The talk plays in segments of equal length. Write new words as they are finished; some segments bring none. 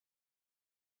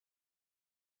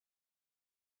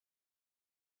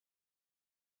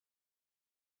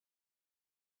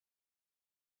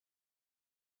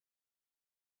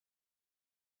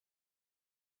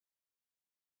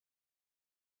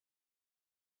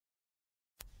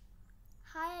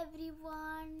Hi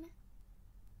everyone.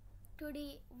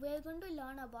 Today we're going to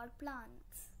learn about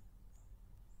plants.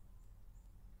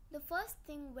 The first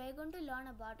thing we're going to learn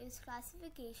about is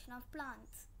classification of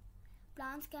plants.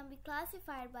 Plants can be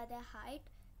classified by their height,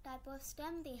 type of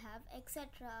stem they have,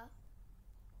 etc.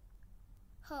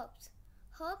 Herbs.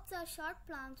 Herbs are short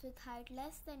plants with height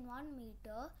less than 1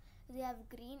 meter. They have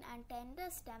green and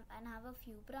tender stem and have a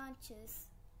few branches.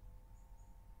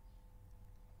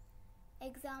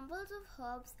 Examples of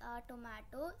herbs are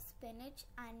tomato, spinach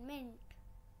and mint.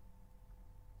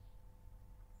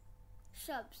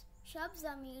 Shrubs. Shrubs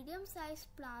are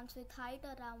medium-sized plants with height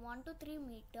around 1 to 3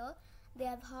 meter. They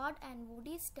have hard and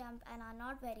woody stem and are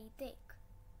not very thick.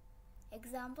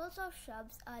 Examples of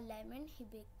shrubs are lemon,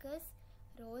 hibiscus,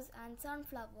 rose and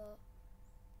sunflower.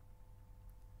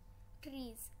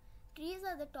 Trees. Trees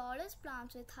are the tallest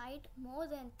plants with height more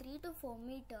than 3 to 4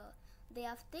 meter. They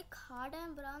have thick, hard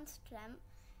and brown stem,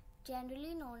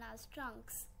 generally known as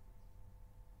trunks.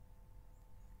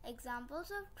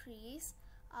 Examples of trees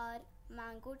are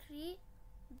mango tree,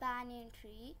 banyan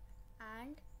tree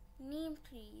and neem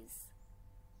trees.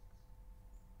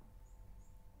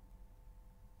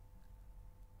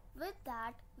 With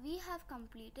that, we have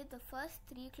completed the first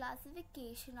 3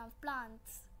 classification of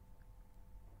plants.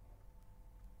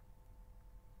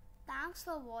 Thanks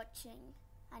for watching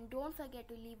and don't forget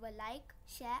to leave a like,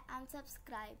 share and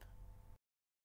subscribe.